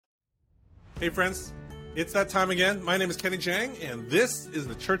Hey friends, it's that time again. My name is Kenny Jang, and this is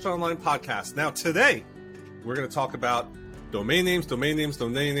the Church Online Podcast. Now today, we're going to talk about domain names,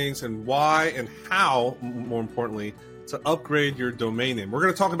 and why and how, more importantly, to upgrade your domain name. We're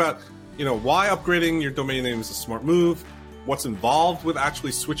going to talk about, why upgrading your domain name is a smart move, what's involved with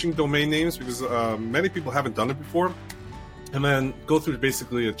actually switching domain names, because many people haven't done it before, and then go through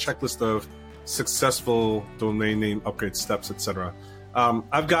basically a checklist of successful domain name upgrade steps, etc.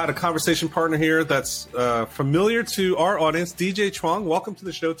 I've got a conversation partner here that's familiar to our audience, DJ Chuang. Welcome to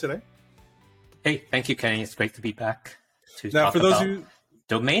the show today. Hey, thank you, Kenny. It's great to be back to now, talk for those about who,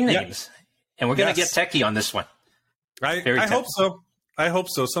 domain names. And we're going to get techie on this one. I hope so. I hope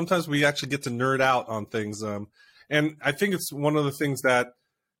so. Sometimes we actually get to nerd out on things. And I think it's one of the things that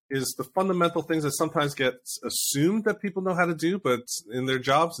is the fundamental things that sometimes get assumed that people know how to do, but in their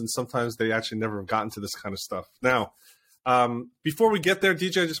jobs, and sometimes they actually never have gotten to this kind of stuff. Now, before we get there,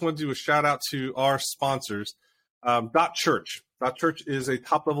 DJ, I just want to do a shout out to our sponsors. .church. .church is a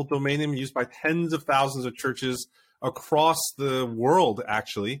top-level domain name used by tens of thousands of churches across the world,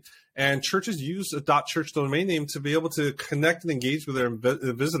 actually. And churches use a .church domain name to be able to connect and engage with their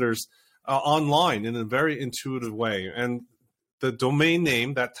visitors online in a very intuitive way. And the domain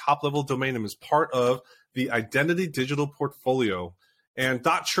name, that top-level domain name, is part of the Identity Digital Portfolio. And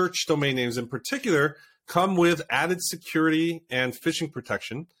 .church domain names in particular come with added security and phishing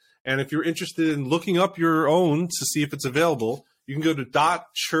protection. And if you're interested in looking up your own to see if it's available, you can go to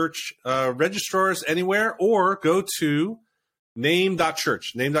 .church registrars anywhere, or go to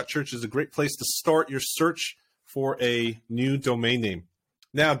name.church. Name.church is a great place to start your search for a new domain name.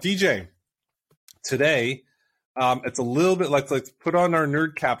 Now, DJ, today, it's a little bit like put on our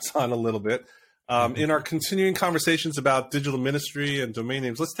nerd caps on a little bit. In our continuing conversations about digital ministry and domain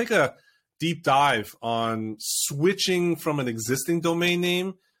names, let's take a deep dive on switching from an existing domain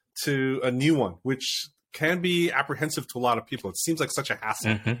name to a new one, which can be apprehensive to a lot of people. It seems like such a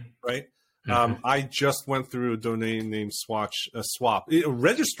hassle, right? I just went through a domain name swap. A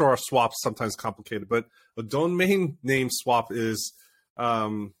registrar swap is sometimes complicated, but a domain name swap is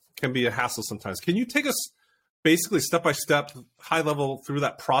can be a hassle sometimes. Can you take us basically step by step, high level through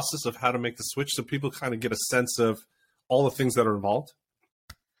that process of how to make the switch so people kind of get a sense of all the things that are involved?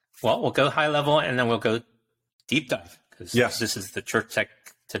 Well, we'll go high level and then we'll go deep dive, because this is the Church Tech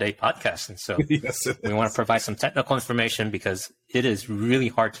Today podcast. And so we want to provide some technical information, because it is really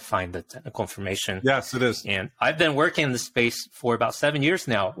hard to find the technical information. Yes, it is. And I've been working in this space for about 7 years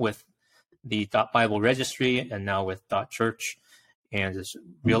now with the .Bible registry and now with .church, and just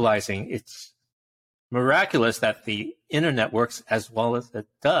realizing it's miraculous that the internet works as well as it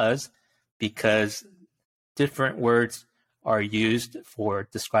does, because different words are used for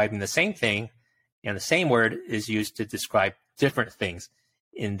describing the same thing, and the same word is used to describe different things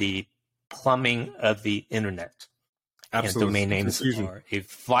in the plumbing of the internet. Absolutely. And domain names are a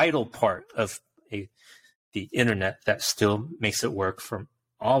vital part of the internet that still makes it work from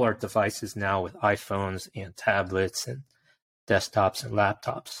all our devices now with iPhones and tablets and desktops and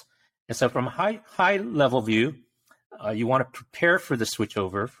laptops. And so from a high level view, you want to prepare for the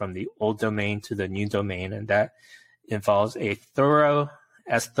switchover from the old domain to the new domain, and that involves a thorough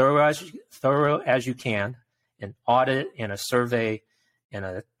as you can, an audit and a survey and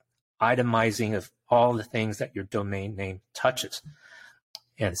a itemizing of all the things that your domain name touches.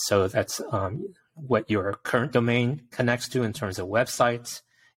 And so that's what your current domain connects to in terms of websites,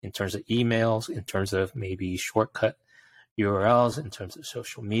 in terms of emails, in terms of maybe shortcut URLs, in terms of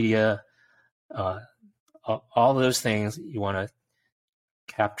social media, all those things. You want to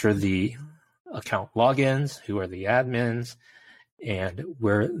capture the account logins, who are the admins, and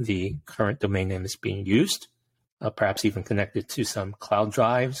where the current domain name is being used, perhaps even connected to some cloud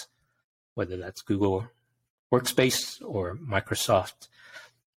drives, whether that's Google Workspace or Microsoft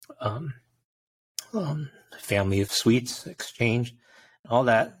family of suites, Exchange, all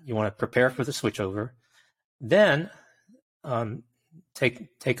that. You want to prepare for the switchover. Then take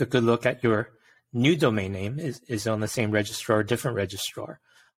a good look at your new domain name. Is on the same registrar or different registrar?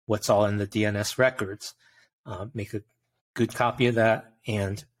 What's all in the DNS records? Make a good copy of that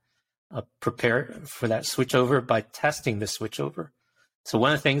and prepare for that switchover by testing the switchover. So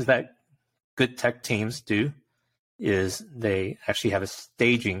one of the things that good tech teams do is they actually have a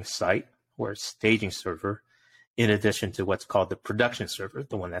staging site or a staging server in addition to what's called the production server,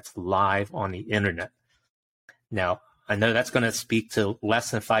 the one that's live on the internet. Now, I know that's going to speak to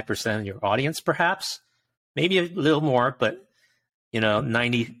less than 5% of your audience, perhaps, maybe a little more, but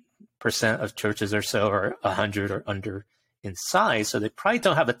 90% of churches or so are 100 or under in size, so they probably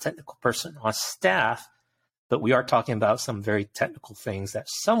don't have a technical person on staff but we are talking about some very technical things that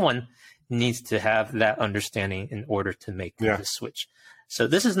someone needs to have that understanding in order to make the switch. So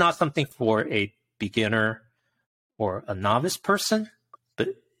this is not something for a beginner or a novice person, but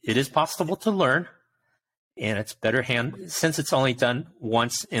it is possible to learn. And it's better since it's only done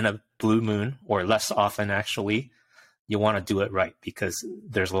once in a blue moon, or less often actually, you want to do it right because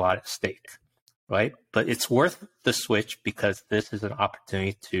there's a lot at stake, right? But it's worth the switch because this is an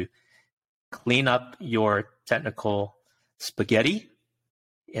opportunity to clean up your technical spaghetti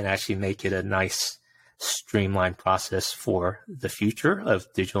and actually make it a nice streamlined process for the future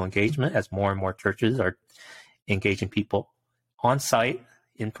of digital engagement as more and more churches are engaging people on site,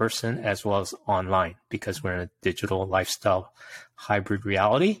 in person, as well as online, because we're in a digital lifestyle hybrid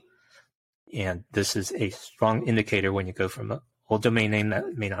reality. And this is a strong indicator when you go from an old domain name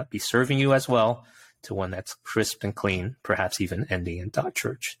that may not be serving you as well to one that's crisp and clean, perhaps even ending in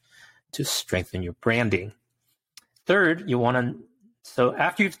 .church, to strengthen your branding. Third, so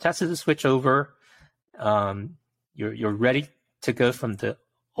after you've tested the switch over, you're ready to go from the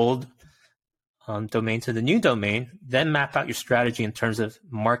old domain to the new domain, then map out your strategy in terms of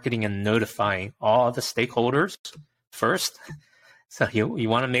marketing and notifying all the stakeholders first. So you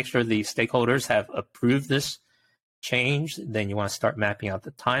want to make sure the stakeholders have approved this change. Then you want to start mapping out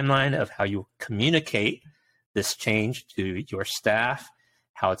the timeline of how you communicate this change to your staff,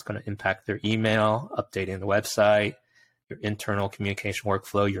 how it's going to impact their email, updating the website, your internal communication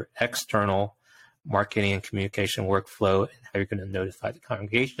workflow, your external marketing and communication workflow, and how you're going to notify the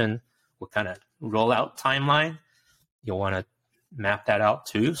congregation, what kind of rollout timeline. You'll want to map that out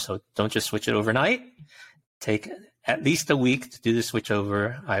too. So don't just switch it overnight. Take at least a week to do the switch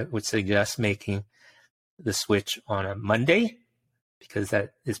over. I would suggest making the switch on a Monday because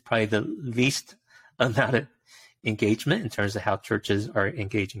that is probably the least amount of engagement in terms of how churches are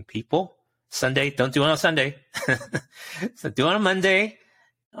engaging people. Sunday, don't do it on Sunday. So do it on a Monday.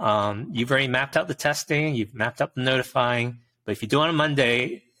 You've already mapped out the testing. You've mapped out the notifying. But if you do it on a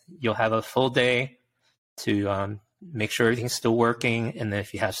Monday, you'll have a full day to make sure everything's still working. And then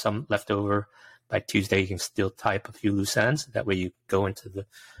if you have some left over by Tuesday, you can still type a few loose ends. That way you go into the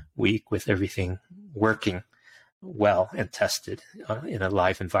week with everything working well and tested in a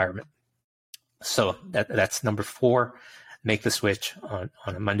live environment. So that's number 4. Make the switch on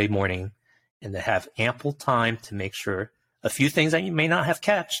a Monday morning and then have ample time to make sure a few things that you may not have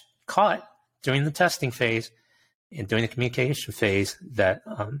caught during the testing phase and during the communication phase that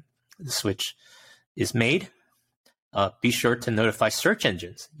the switch is made. Be sure to notify search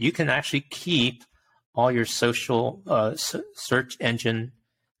engines. You can actually keep all your social search engine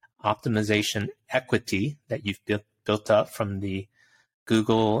optimization equity that you've built up from the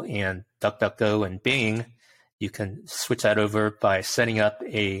Google and DuckDuckGo and Bing. You can switch that over by setting up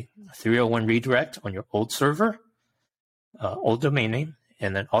a 301 redirect on your old server, old domain name,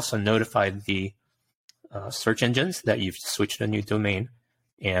 and then also notify the search engines that you've switched to a new domain.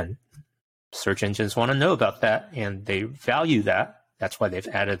 And search engines want to know about that, and they value that. That's why they've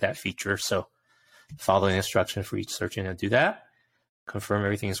added that feature. So follow the instruction for each search engine to do that, confirm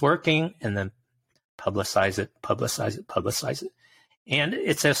everything is working, and then publicize it. And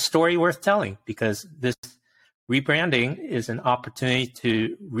it's a story worth telling because this rebranding is an opportunity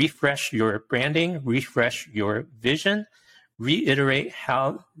to refresh your branding, refresh your vision, reiterate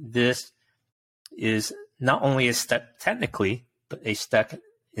how this is not only a step technically, but a step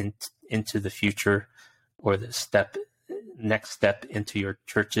into the future, or the next step into your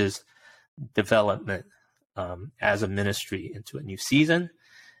church's development as a ministry into a new season,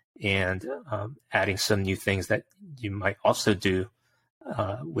 and adding some new things that you might also do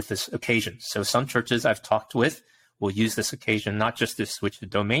with this occasion. So some churches I've talked with will use this occasion not just to switch the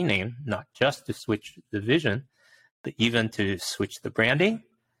domain name, not just to switch the vision, but even to switch the branding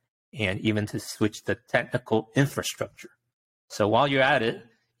and even to switch the technical infrastructure. So while you're at it,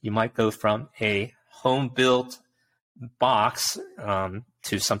 you might go from a home-built box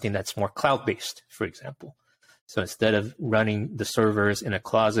to something that's more cloud-based, for example. So instead of running the servers in a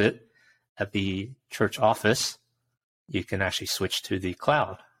closet at the church office, you can actually switch to the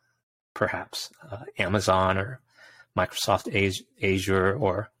cloud, perhaps Amazon or Microsoft Azure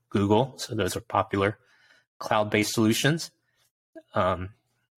or Google. So those are popular cloud-based solutions. So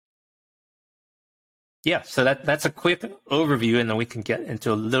that's a quick overview, and then we can get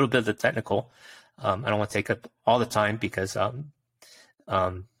into a little bit of the technical. I don't want to take up all the time because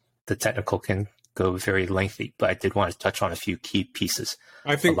the technical can go very lengthy, but I did want to touch on a few key pieces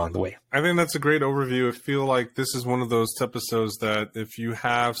along the way. I think that's a great overview. I feel like this is one of those episodes that if you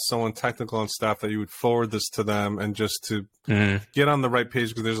have someone technical on staff, that you would forward this to them and just to get on the right page,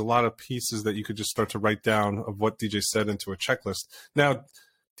 because there's a lot of pieces that you could just start to write down of what DJ said into a checklist. Now,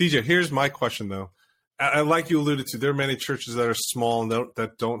 DJ, here's my question though. Like you alluded to, there are many churches that are small and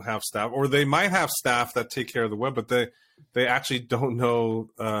that don't have staff, or they might have staff that take care of the web, but they actually don't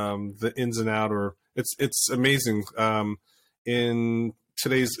know the ins and out. Or it's amazing in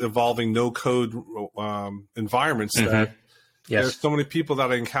today's evolving no-code environments that there's so many people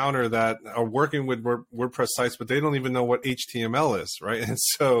that I encounter that are working with WordPress sites, but they don't even know what HTML is, right? And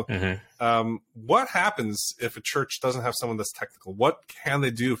so what happens if a church doesn't have someone that's technical? What can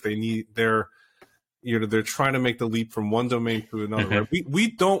they do if they need they're trying to make the leap from one domain to another? Right?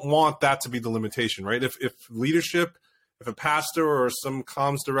 We don't want that to be the limitation, right? If leadership, if a pastor or some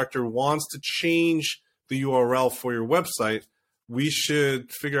comms director wants to change the URL for your website, we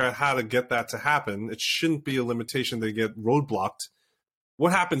should figure out how to get that to happen. It shouldn't be a limitation they get roadblocked.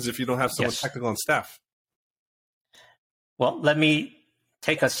 What happens if you don't have someone technical on staff? Well, let me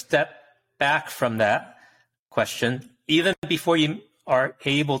take a step back from that question. Even before you are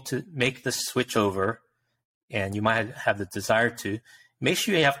able to make the switch over, and you might have the desire to, make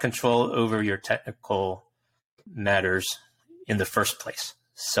sure you have control over your technical matters in the first place.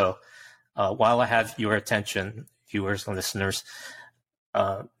 So while I have your attention, viewers and listeners,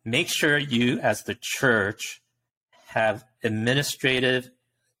 make sure you as the church have administrative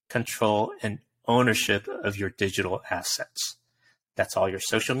control and ownership of your digital assets. That's all your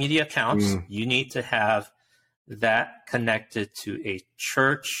social media accounts. You need to have that connected to a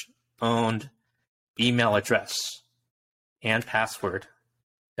church-owned email address and password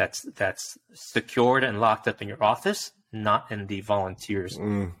that's secured and locked up in your office, not in the volunteers'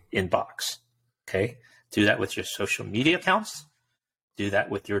 inbox. Okay? Do that with your social media accounts. Do that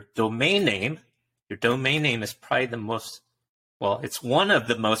with your domain name. Your domain name is probably it's one of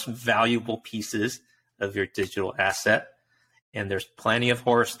the most valuable pieces of your digital asset. And there's plenty of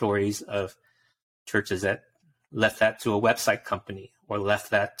horror stories of churches that left that to a website company or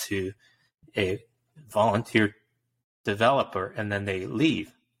left that to a volunteer developer, and then they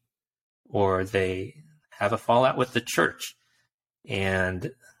leave, or they have a fallout with the church.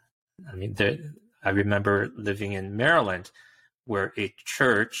 And I mean, I remember living in Maryland where a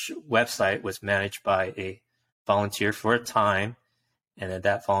church website was managed by a volunteer for a time, and then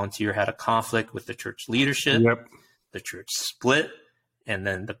that volunteer had a conflict with the church leadership. The church split, and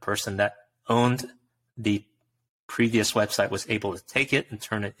then the person that owned the previous website was able to take it and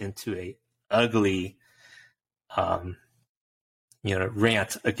turn it into a ugly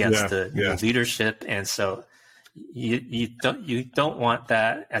rant against the leadership. And so you don't want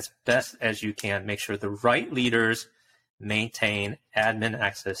that. As best as you can, make sure the right leaders maintain admin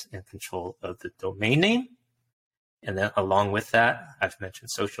access and control of the domain name. And then along with that, I've mentioned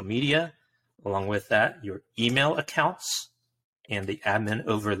social media. Along with that, your email accounts and the admin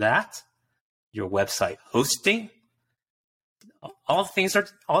over that, your website hosting. All of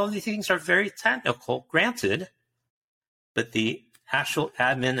these things are very technical, granted, but the actual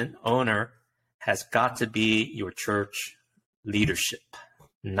admin and owner has got to be your church leadership,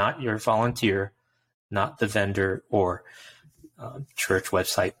 not your volunteer, not the vendor or church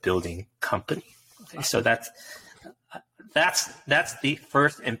website building company. Okay, so that's the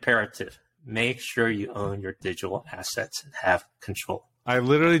first imperative. Make sure you own your digital assets and have control. I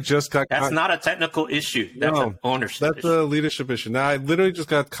literally just got... That's not a technical issue. That's an ownership issue. That's a leadership issue. Now, I literally just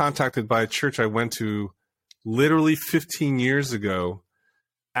got contacted by a church I went to literally 15 years ago,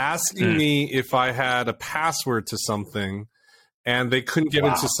 asking me if I had a password to something, and they couldn't get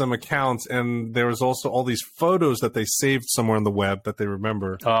into some accounts. And there was also all these photos that they saved somewhere on the web that they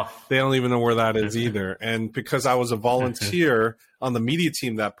remember. They don't even know where that is either. And because I was a volunteer on the media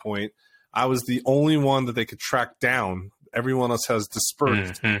team at that point, I was the only one that they could track down. Everyone else has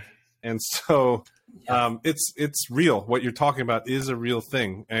dispersed. And so it's real. What you're talking about is a real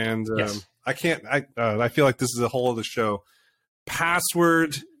thing. And I feel like this is a whole other show.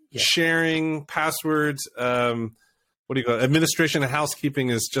 Password sharing, passwords, administration and housekeeping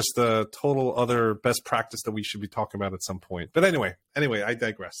is just a total other best practice that we should be talking about at some point. But anyway, I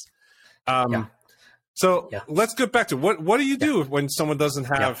digress. So let's get back to what do you do when someone doesn't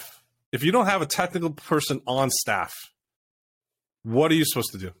have, if you don't have a technical person on staff, what are you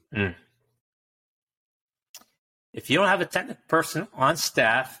supposed to do? If you don't have a technical person on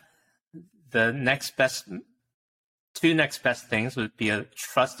staff, the two next best things would be a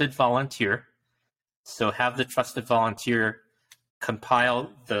trusted volunteer. So have the trusted volunteer compile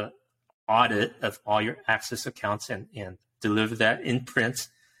the audit of all your Access accounts and deliver that in print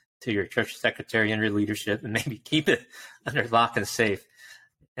to your church secretary and your leadership, and maybe keep it under lock and safe,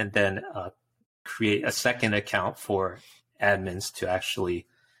 and then create a second account for admins to actually,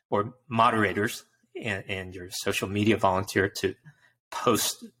 or moderators and your social media volunteer to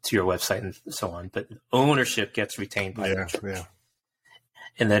post to your website and so on. But ownership gets retained by the church. Yeah.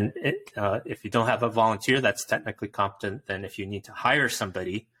 And then if you don't have a volunteer that's technically competent, then if you need to hire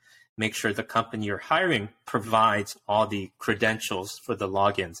somebody, make sure the company you're hiring provides all the credentials for the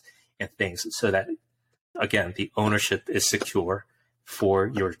logins and things so that, again, the ownership is secure for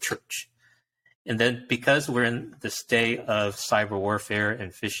your church. And then because we're in this day of cyber warfare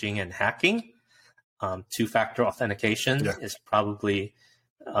and phishing and hacking, two-factor authentication is probably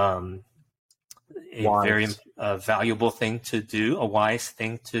a very valuable thing to do, a wise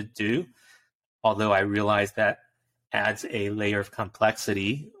thing to do. Although I realize that adds a layer of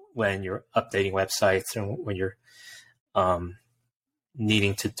complexity when you're updating websites and when you're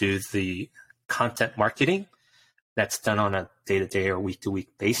needing to do the content marketing that's done on a day-to-day or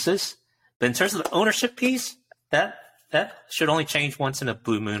week-to-week basis. But in terms of the ownership piece, that should only change once in a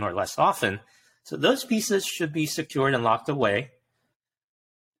blue moon or less often. So those pieces should be secured and locked away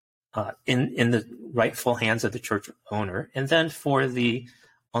in the rightful hands of the church owner. And then for the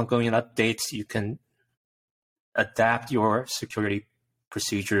ongoing updates, you can adapt your security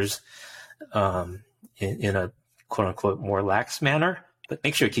procedures in a quote-unquote more lax manner, but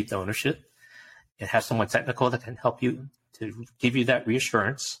make sure you keep the ownership and have someone technical that can help you to give you that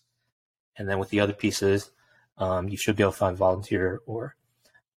reassurance. And then with the other pieces, you should be able to find volunteer or,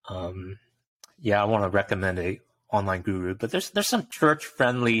 I want to recommend a online guru, but there's some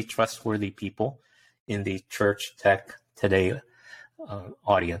church-friendly, trustworthy people in the Church Tech Today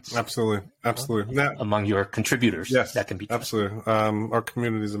audience. Absolutely. Now, among your contributors, that can be trusted. Absolutely. Our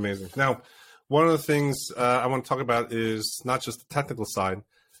community is amazing. Now, one of the things I want to talk about is not just the technical side,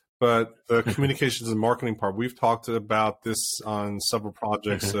 but the communications and marketing part. We've talked about this on several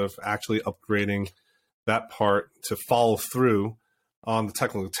projects of actually upgrading that part to follow through on the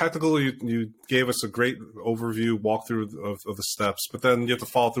technical. Technically, you gave us a great overview, walkthrough of the steps, but then you have to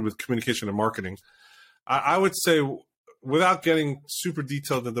follow through with communication and marketing. I would say, without getting super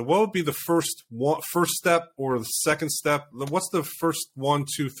detailed, what would be the first step or the second step? What's the first 1,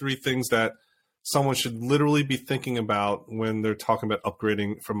 2, 3 things that someone should literally be thinking about when they're talking about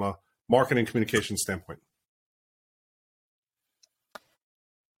upgrading from a marketing communication standpoint?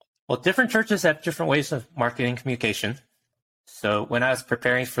 Well, different churches have different ways of marketing communication. So when I was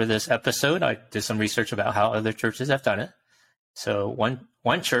preparing for this episode, I did some research about how other churches have done it. So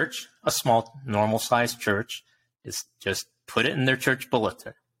one church, a small, normal-sized church, is just put it in their church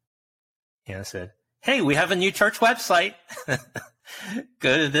bulletin. And said, hey, we have a new church website.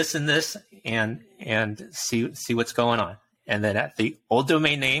 Go to this and this and see what's going on. And then at the old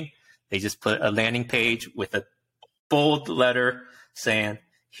domain name, they just put a landing page with a bold letter saying,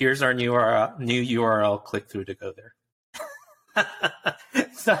 here's our new URL, click through to go there.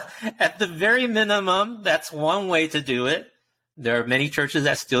 So at the very minimum, that's one way to do it. There are many churches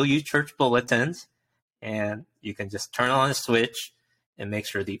that still use church bulletins, and you can just turn on a switch and make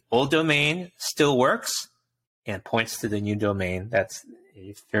sure the old domain still works and points to the new domain. That's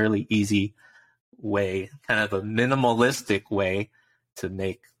a fairly easy way, kind of a minimalistic way to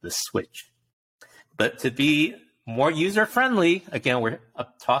make the switch. But to be more user-friendly, again, we're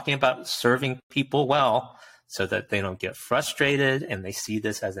talking about serving people well so that they don't get frustrated and they see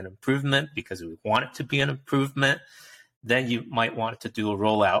this as an improvement because we want it to be an improvement. Then you might want to do a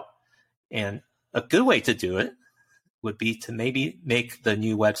rollout. And a good way to do it would be to maybe make the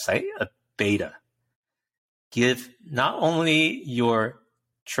new website a beta. Give not only your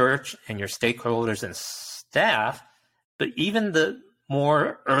church and your stakeholders and staff, but even the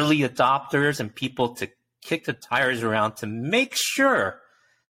more early adopters and people to kick the tires around to make sure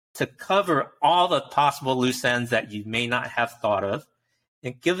to cover all the possible loose ends that you may not have thought of,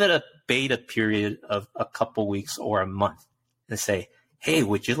 and give it a beta period of a couple weeks or a month and say, hey,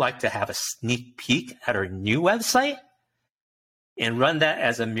 would you like to have a sneak peek at our new website? And run that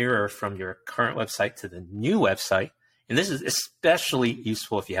as a mirror from your current website to the new website. And this is especially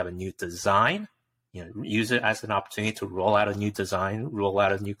useful if you have a new design. Use it as an opportunity to roll out a new design, roll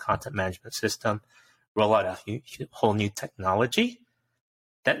out a new content management system, roll out a whole new technology.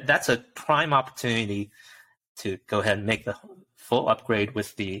 That's a prime opportunity to go ahead and make the full upgrade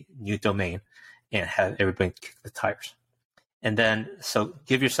with the new domain and have everybody kick the tires. And then, so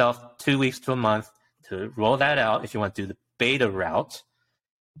give yourself 2 weeks to a month to roll that out if you want to do the beta route.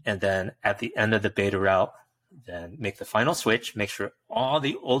 And then at the end of the beta route, then make the final switch, make sure all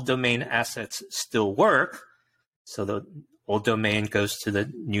the old domain assets still work. So the old domain goes to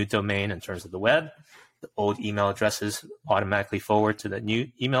the new domain in terms of the web. The old email addresses automatically forward to the new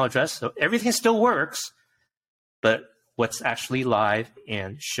email address. So everything still works, but what's actually live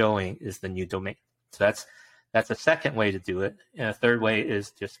and showing is the new domain. So that's a second way to do it. And a third way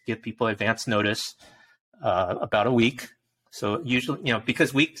is just give people advance notice about a week. So usually,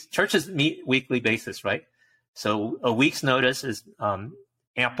 because churches meet weekly basis, right? So a week's notice is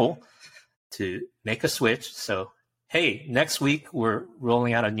ample to make a switch. So, hey, next week we're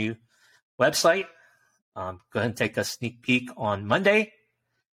rolling out a new website. Go ahead and take a sneak peek on Monday.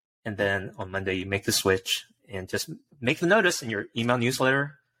 And then on Monday, you make the switch and just make the notice in your email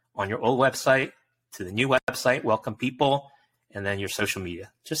newsletter, on your old website, to the new website, welcome people, and then your social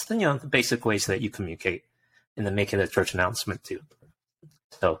media. Just the basic ways that you communicate, and then make it a church announcement too.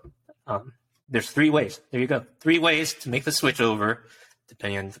 So there's 3 ways. There you go. 3 ways to make the switch over,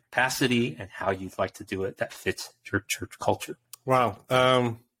 depending on the capacity and how you'd like to do it that fits your church culture. Wow.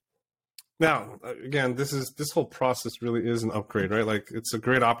 Now, again, this whole process really is an upgrade, right? Like, it's a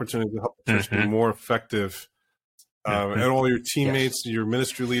great opportunity to help the church be more effective, and all your teammates, your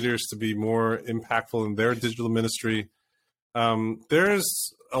ministry leaders to be more impactful in their digital ministry.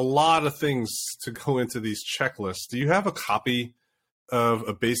 There's a lot of things to go into these checklists. Do you have a copy of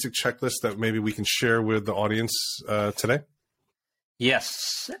a basic checklist that maybe we can share with the audience today?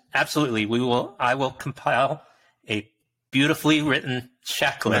 Yes, absolutely. I will compile a beautifully written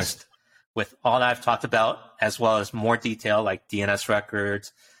checklist with all that I've talked about, as well as more detail like DNS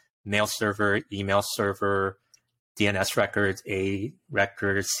records, mail server, email server, DNS records, A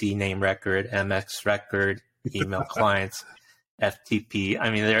record, C name record, MX record, email clients, FTP. I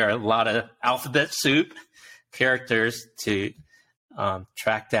mean, there are a lot of alphabet soup characters to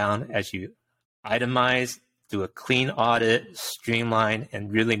track down as you itemize, do a clean audit, streamline,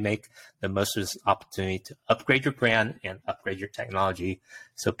 and really make the most of this opportunity to upgrade your brand and upgrade your technology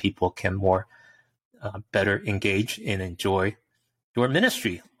so people can more better engage and enjoy your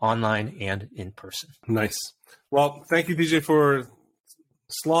ministry online and in person. Nice. Well, thank you, DJ, for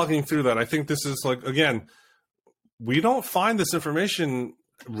slogging through that. I think this is again, we don't find this information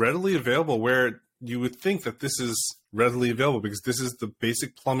readily available where you would think that this is readily available, because this is the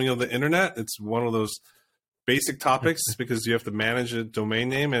basic plumbing of the internet. It's one of those basic topics because you have to manage a domain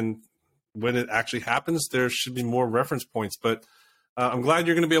name, and when it actually happens, there should be more reference points. But I'm glad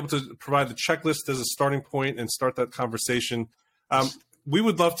you're going to be able to provide the checklist as a starting point and start that conversation. We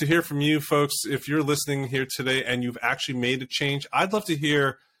would love to hear from you folks. If you're listening here today and you've actually made a change, I'd love to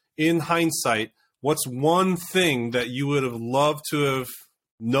hear, in hindsight, what's one thing that you would have loved to have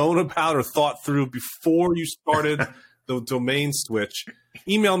known about or thought through before you started the domain switch.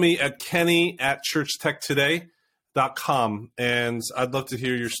 Email me at kenny@churchtechtoday.com, and I'd love to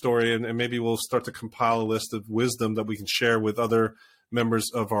hear your story, and maybe we'll start to compile a list of wisdom that we can share with other members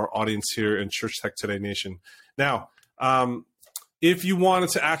of our audience here in Church Tech Today Nation. Now, if you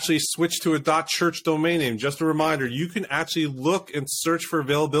wanted to actually switch to a .church domain name, just a reminder, you can actually look and search for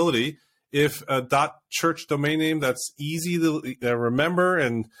availability. If a .church domain name that's easy to remember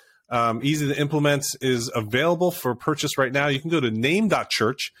and easy to implement is available for purchase right now, you can go to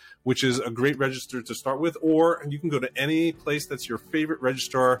name.church, which is a great register to start with, or you can go to any place that's your favorite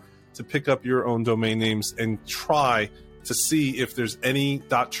registrar to pick up your own domain names and try to see if there's any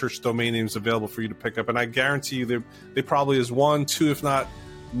 .church domain names available for you to pick up. And I guarantee you they probably is 1, 2, if not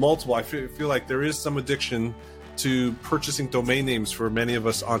multiple. I feel like there is some addiction to purchasing domain names for many of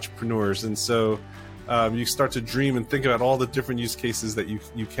us entrepreneurs. And so you start to dream and think about all the different use cases that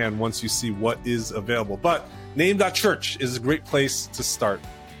you can once you see what is available. But name.church is a great place to start.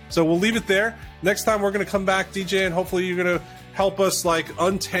 So we'll leave it there. Next time we're going to come back, DJ, and hopefully you're going to help us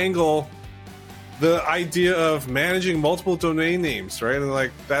untangle the idea of managing multiple domain names, right?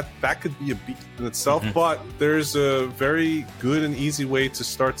 And that could be a beast in itself, but there's a very good and easy way to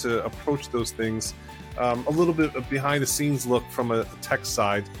start to approach those things. A little bit of behind the scenes look from a tech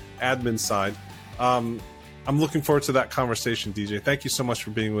side, admin side. I'm looking forward to that conversation, DJ. Thank you so much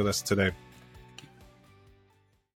for being with us today.